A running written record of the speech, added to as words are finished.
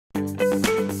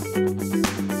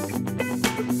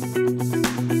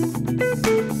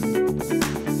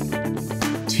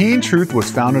Teen Truth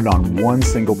was founded on one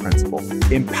single principle: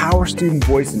 empower student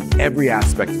voice in every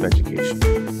aspect of education.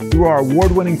 Through our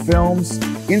award-winning films,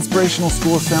 inspirational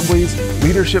school assemblies,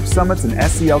 leadership summits, and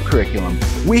SEL curriculum,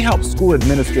 we help school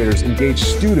administrators engage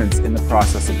students in the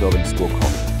process of building school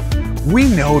culture. We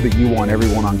know that you want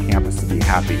everyone on campus to be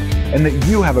happy and that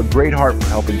you have a great heart for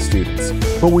helping students,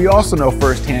 but we also know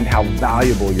firsthand how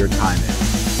valuable your time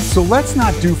is. So let's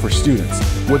not do for students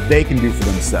what they can do for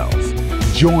themselves.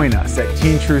 Join us at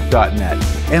teentruth.net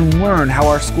and learn how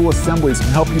our school assemblies can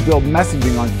help you build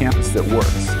messaging on campus that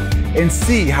works, and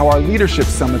see how our leadership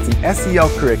summits and SEL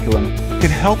curriculum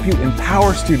can help you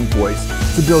empower student voice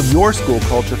to build your school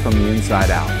culture from the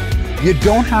inside out. You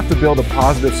don't have to build a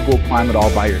positive school climate all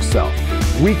by yourself.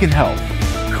 We can help.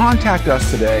 Contact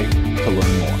us today to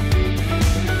learn more.